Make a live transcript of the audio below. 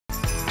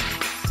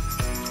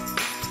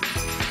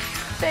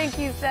Thank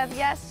you, Seth.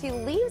 Yes, she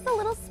leaves a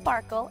little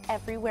sparkle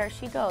everywhere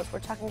she goes. We're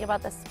talking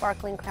about the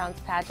Sparkling Crowns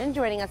Pageant.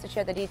 Joining us to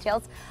share the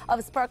details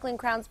of Sparkling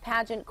Crowns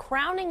Pageant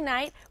crowning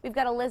night, we've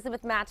got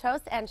Elizabeth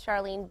Matos and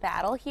Sharlene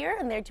Batlle here,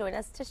 and they're joining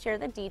us to share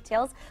the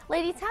details.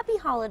 Ladies, happy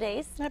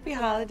holidays. Happy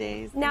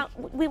holidays. Now,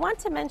 we want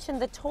to mention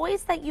the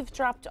toys that you've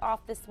dropped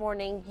off this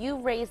morning. You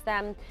raised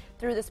them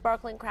through the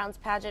Sparkling Crowns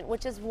Pageant,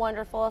 which is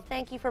wonderful.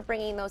 Thank you for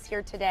bringing those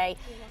here today.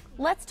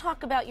 Let's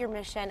talk about your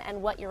mission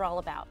and what you're all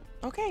about.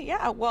 Okay,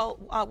 yeah, well,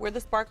 we're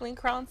the Sparkling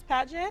Crowns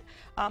Pageant.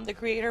 The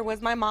creator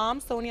was my mom,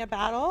 Sharlene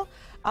Batlle.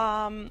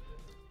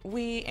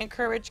 We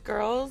encourage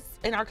girls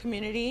in our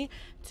community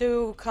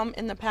to come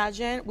in the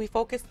pageant. We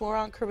focus more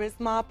on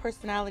charisma,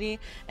 personality,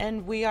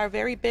 and we are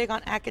very big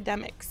on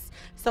academics.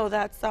 So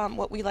that's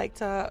what we like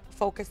to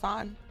focus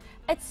on.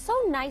 It's so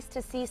nice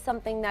to see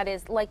something that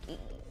is like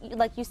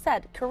you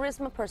said,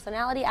 charisma,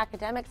 personality,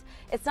 academics.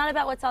 It's not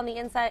about what's on the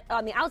inside,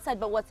 on the outside,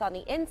 but what's on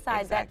the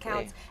inside that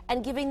counts,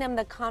 and giving them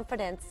the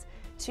confidence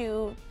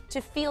to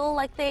feel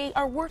like they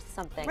are worth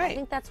something. Right. I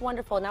think that's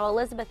wonderful. Now,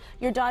 Elizabeth,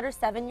 your daughter's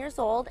 7 years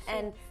old,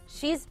 and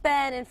she's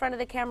been in front of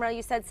the camera,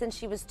 you said, since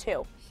she was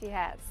 2. She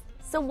has.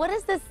 So what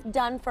has this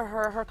done for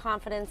her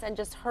confidence, and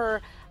just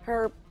her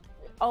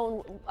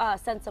own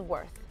sense of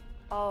worth?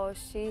 Oh,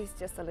 she's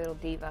just a little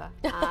diva.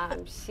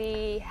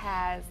 She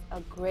has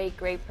a great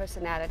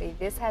personality.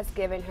 This has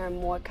given her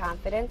more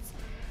confidence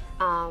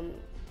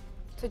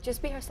to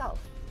just be herself.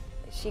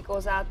 She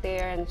goes out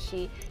there and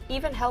she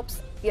even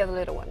helps the other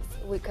little ones,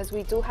 because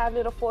we do have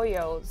little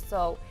 4-year-olds,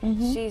 so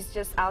she's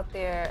just out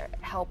there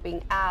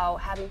helping out,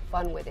 having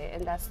fun with it,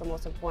 and that's the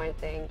most important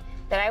thing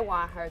that I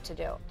want her to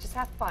do. Just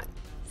have fun.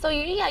 So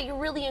yeah, you're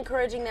really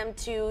encouraging them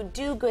to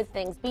do good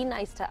things, be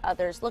nice to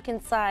others, look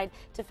inside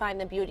to find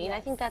the beauty, and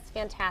I think that's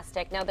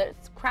fantastic. Now, the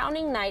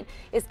crowning night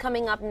is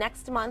coming up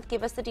next month.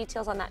 Give us the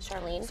details on that,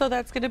 Sharlene. So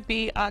that's going to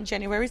be on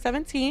January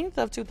 17th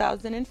of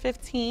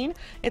 2015.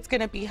 It's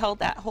going to be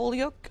held at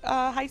Holyoke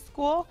High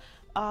School,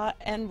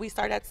 and we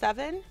start at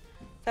 7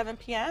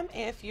 p.m.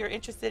 If you're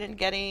interested in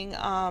getting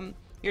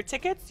your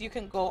tickets, you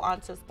can go on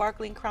to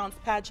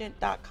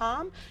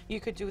sparklingcrownspageant.com. You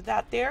could do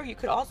that there. You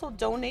could also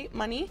donate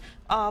money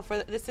for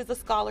this is a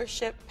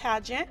scholarship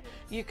pageant.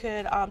 You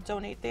could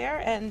donate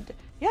there, and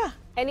yeah.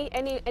 Any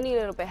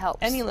little bit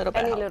helps. Any little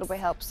bit little bit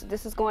helps.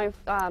 This is going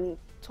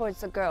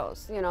towards the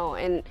girls, you know,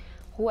 and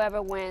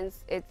whoever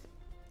wins,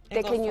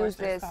 they can use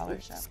this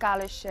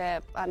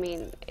scholarship. I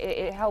mean,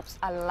 it helps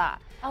a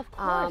lot. Of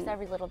course,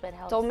 every little bit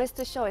helps. Don't miss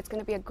the show. It's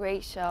going to be a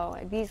great show.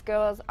 These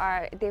girls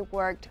they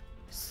worked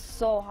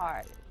so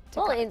hard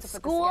in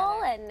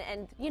school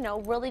and you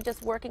know, really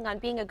just working on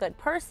being a good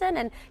person,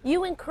 and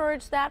you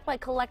encourage that by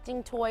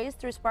collecting toys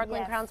through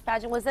Sparkling Crowns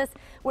Pageant.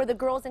 Were the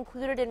girls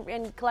included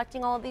in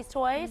collecting all of these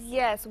toys?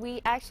 Yes,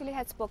 we actually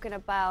had spoken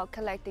about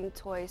collecting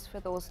toys for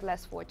those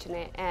less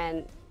fortunate,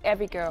 and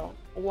every girl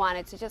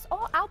wanted to just,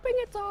 oh, I'll bring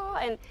it all,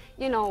 and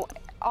you know,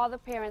 all the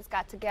parents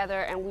got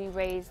together and we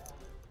raised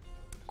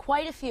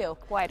quite a few.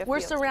 We're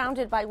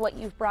surrounded by what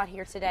you've brought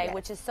here today,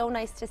 which is so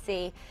nice to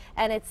see.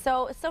 And it's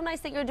so nice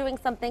that you're doing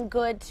something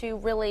good to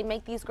really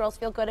make these girls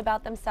feel good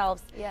about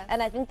themselves. Yes.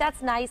 And I think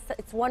that's nice.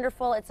 It's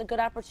wonderful. It's a good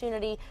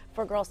opportunity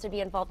for girls to be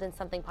involved in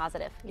something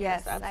positive.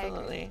 Yes,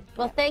 absolutely.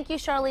 Well, thank you,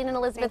 Sharlene and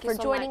Elizabeth, for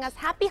joining us.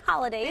 Happy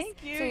holidays.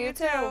 Thank you. To you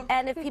too.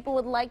 And if people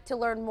would like to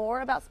learn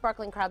more about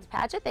Sparkling Crowns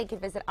Pageant, they can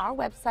visit our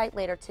website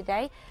later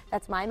today.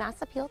 That's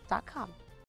mymassappeal.com.